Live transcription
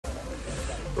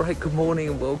Right, good morning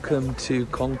and welcome to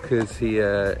Conkers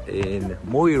here in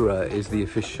Moria is the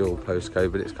official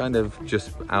postcode, but it's kind of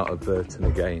just out of Burton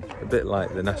again, a bit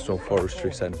like the National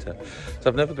Forestry Centre. So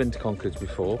I've never been to Conkers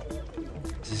before.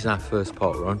 This is our first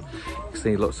ParkRun. You can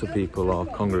see lots of people are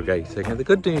congregating, and the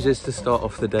good news is to start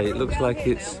off the day, it looks like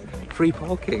it's free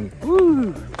parking.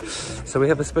 Woo! So we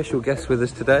have a special guest with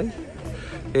us today.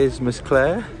 Here's Miss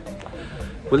Claire.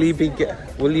 Will you be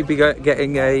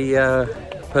getting a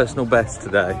personal best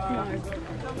today?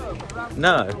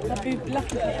 No. I'd be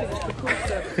lucky to finish the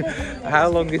course. How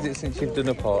long is it since you've done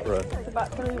a ParkRun? It's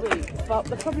about 3 weeks, but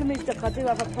the problem is that I do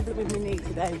have a problem with my knee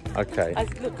today. Okay.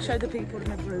 Look, show the people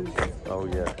my bruise. Oh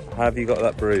yeah. How have you got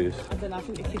that bruise? I don't know, I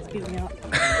think the kid's giving me up.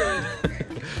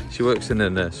 She works in a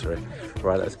nursery.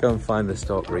 Right, let's go and find the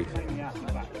start briefing.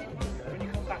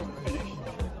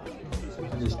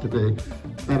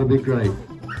 That'll be great.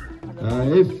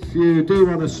 If you do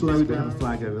want to slow down, the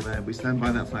flag over there, we stand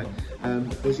by that flag.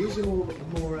 There's usually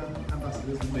more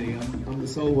ambassadors than me. I'm the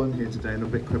sole one here today and a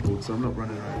bit crippled, so I'm not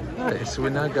running around. Right, so we're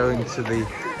now going to the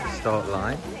start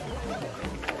line,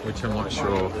 which I'm not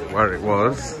sure where it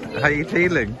was. How are you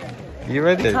feeling? Are you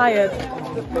ready? Tired.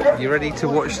 You ready to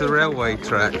watch the railway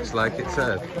tracks like it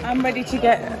said? I'm ready to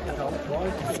get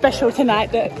special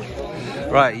tonight.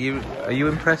 Right, are you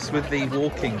impressed with the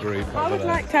walking group over I would there?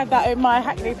 like to have that in my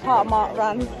Hackney Park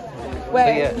run,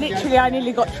 where literally I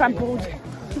nearly got trampled.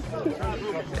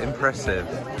 Impressive.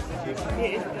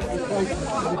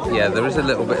 Yeah, there is a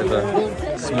little bit of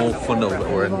a small funnel that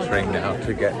we're entering now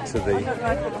to get to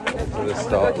the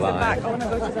start line. I want to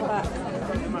go to the back.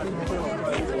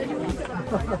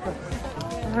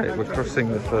 Right, we're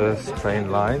crossing the first train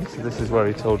line, so this is where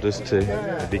he told us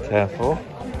to be careful.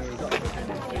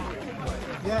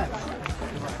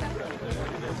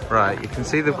 Right, you can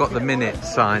see they've got the minute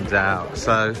signs out,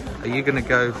 so are you going to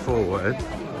go forward?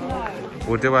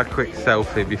 We'll do our quick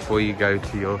selfie before you go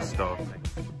to your stop.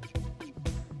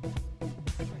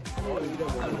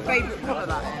 Favourite colour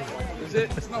that is?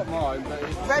 It? It's not mine, but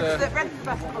it's... Red's the best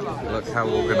colour. Look how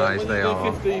organised they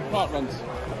are. 50 ParkRuns.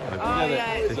 Oh,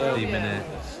 yeah, 50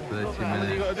 minutes, 30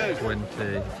 minutes,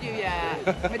 20. Yeah,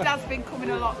 my dad's been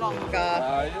coming a lot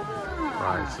longer.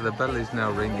 Right, so the bell is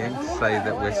now ringing to say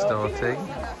that we're starting.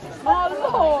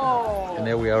 Oh, Lord! And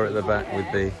here we are at the back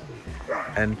with the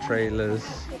end trailers.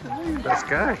 Let's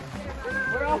go.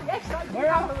 We're off.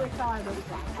 We're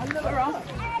off. We're off.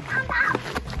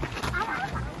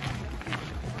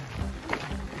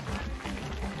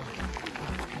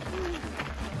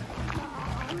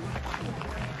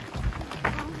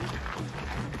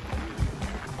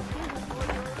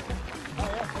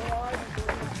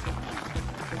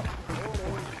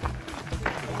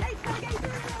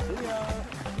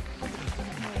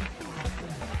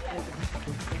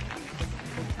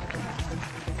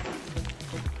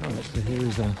 Right, so here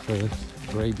is our first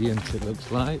gradient, it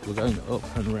looks like. We're going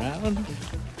up and round.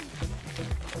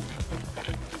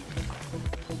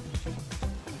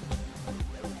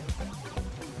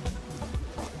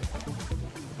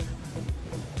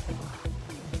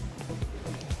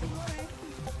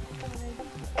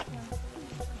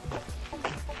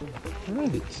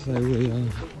 Right, so we are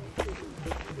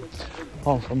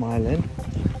half a mile in.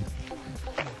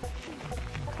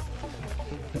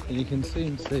 You can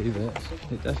soon see that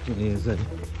it definitely is an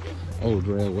old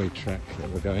railway track that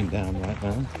we're going down right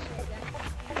now.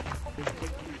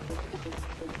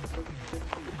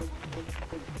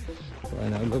 Right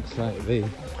now it looks like the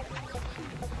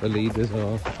leaders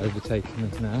are overtaking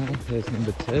us now. Here's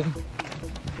number 2.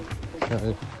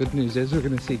 So good news is we're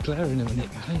going to see Claire in a minute,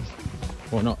 guys.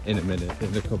 Well, not in a minute,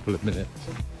 in a couple of minutes.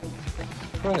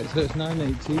 Right, so it's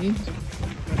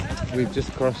 9:18. We've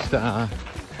just crossed our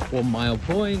 1 mile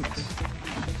point.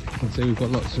 You can see we've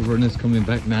got lots of runners coming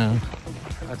back now.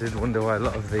 I did wonder why a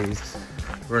lot of these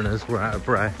runners were out of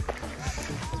breath.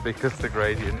 It's because the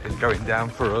gradient is going down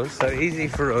for us. So easy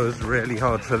for us, really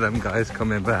hard for them guys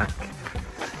coming back.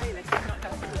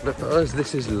 But for us,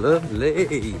 this is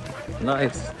lovely.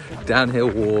 Nice downhill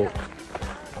walk.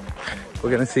 We're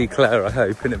going to see Claire, I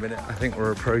hope, in a minute. I think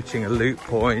we're approaching a loop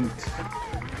point.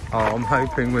 Oh, I'm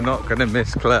hoping we're not going to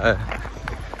miss Claire.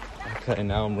 Okay,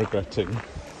 now I'm regretting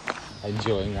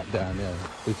enjoying that downhill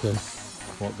because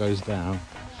what goes down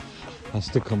has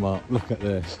to come up. Look at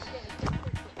this.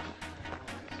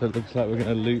 So it looks like we're going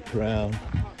to loop round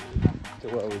to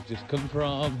where we've just come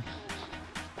from.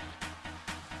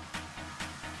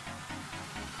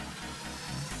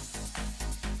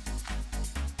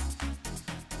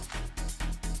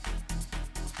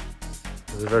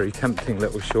 It was a very tempting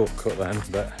little shortcut then,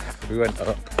 but we went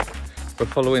up. We're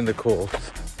following the course.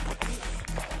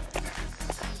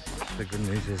 The good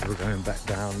news is we're going back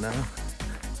down now.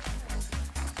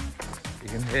 You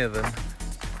can hear them.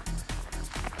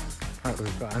 Right,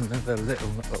 we've got another little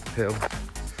uphill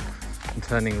and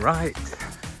turning right.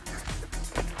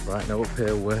 Right now up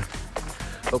here we're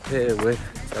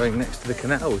going next to the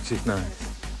canal, which is nice.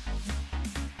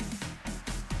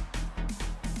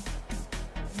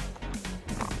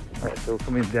 Right, so we're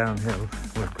coming downhill.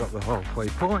 We've got the halfway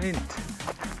point.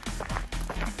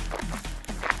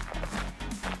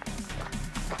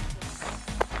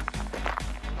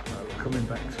 Right, we're coming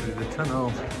back through the tunnel,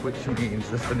 which means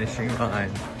the finishing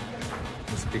line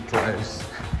must be close.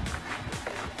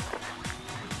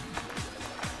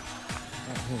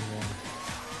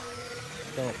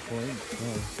 Start point.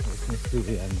 Oh, this must be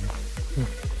the end.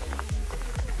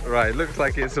 Right, looks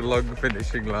like it's a long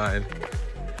finishing line.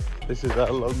 This is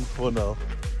our long funnel.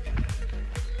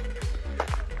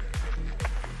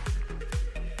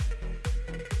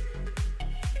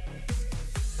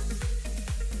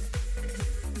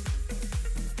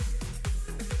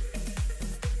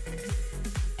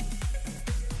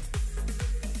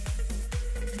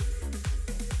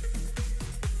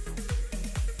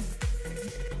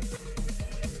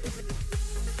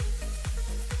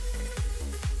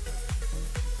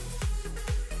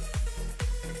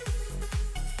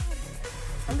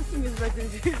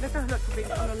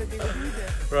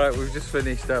 Right, we've just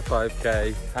finished our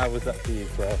 5k. How was that for you,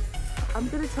 Claire? I'm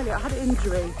going to tell you, I had an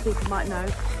injury, people might know,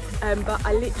 but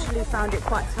I literally found it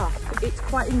quite tough. It's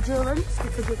quite endurance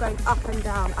because you're going up and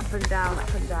down, up and down,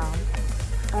 up and down.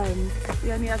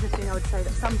 The only other thing I would say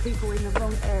that some people were in the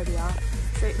wrong area,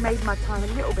 so it made my time a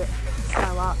little bit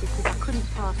slower because I couldn't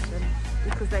pass them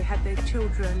because they had their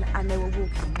children and they were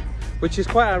walking. Which is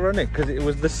quite ironic because it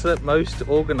was the most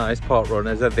organised park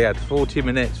runners that they had 40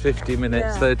 minutes, 50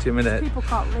 minutes, 30 minutes. People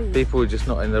can't leave. People were just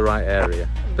not in the right area.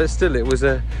 But still, it's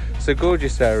a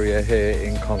gorgeous area here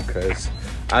in Conkers.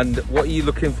 And what are you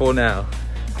looking for now?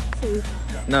 Food.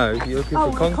 No, you're looking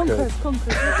for Conkers.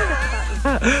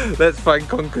 Conkers. Let's find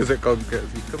Conkers at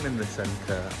Conkers. You come in the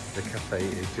centre, the cafe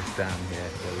is just down here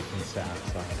where we can sit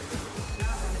outside.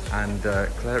 And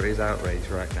Claire is outraged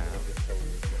right now.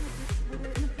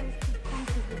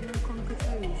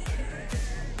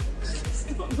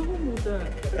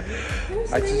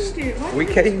 We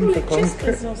came for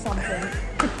Conkers or something.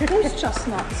 Horse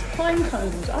chestnuts, pine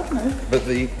cones, I don't know. But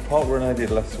the park run I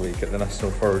did last week at the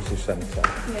National Forestry Centre,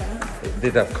 it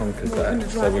did have Conkers there,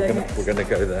 so we're going to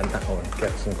go there now and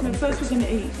get some Conkers. No, first we're going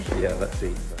to eat. Yeah, let's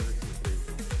eat.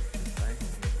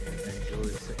 Enjoy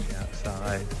sitting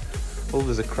outside. Oh,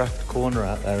 there's a craft corner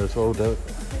out there as well, though.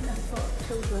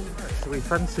 So we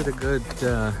fancied a good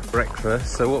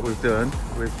breakfast, so what we've done,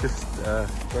 we've just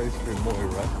drove through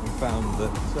Moria and found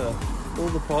that all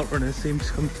the park runners seem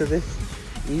to come to this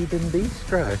Eden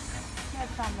Bistro.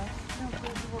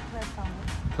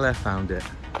 Claire found it.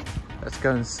 Let's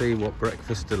go and see what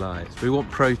breakfast delights. We want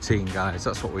protein, guys,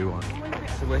 that's what we want.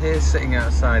 So we're here sitting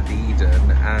outside the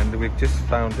Eden and we've just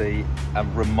found a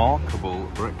remarkable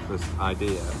breakfast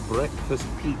idea. Breakfast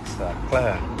pizza.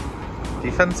 Claire, do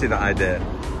you fancy that idea?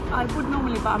 I would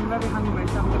normally, but I'm very hungry,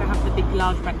 so I'm going to have the big,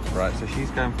 large breakfast. Right, so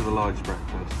she's going for the large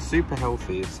breakfast. Super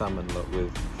healthy salmon, look, with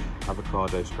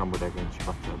avocado, scrambled egg and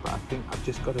ciabatta. But I think I've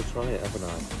just got to try it, haven't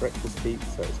I? Breakfast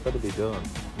pizza, it's got to be done.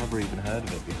 Never even heard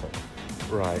of it before.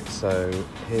 Right, so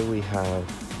here we have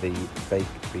the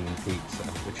baked bean pizza,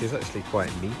 which is actually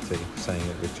quite meaty, saying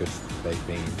it with just baked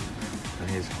beans. And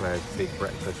here's Claire's big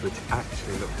breakfast, which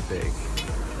actually looks big.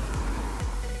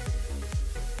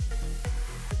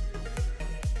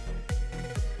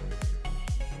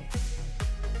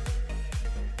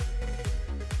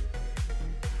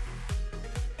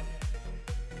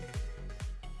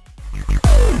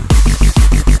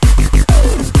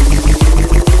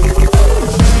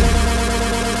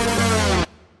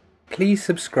 Please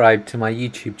subscribe to my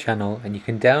YouTube channel and you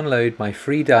can download my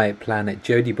free diet plan at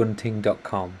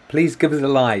jodybunting.com. Please give us a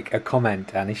like, a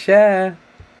comment and a share.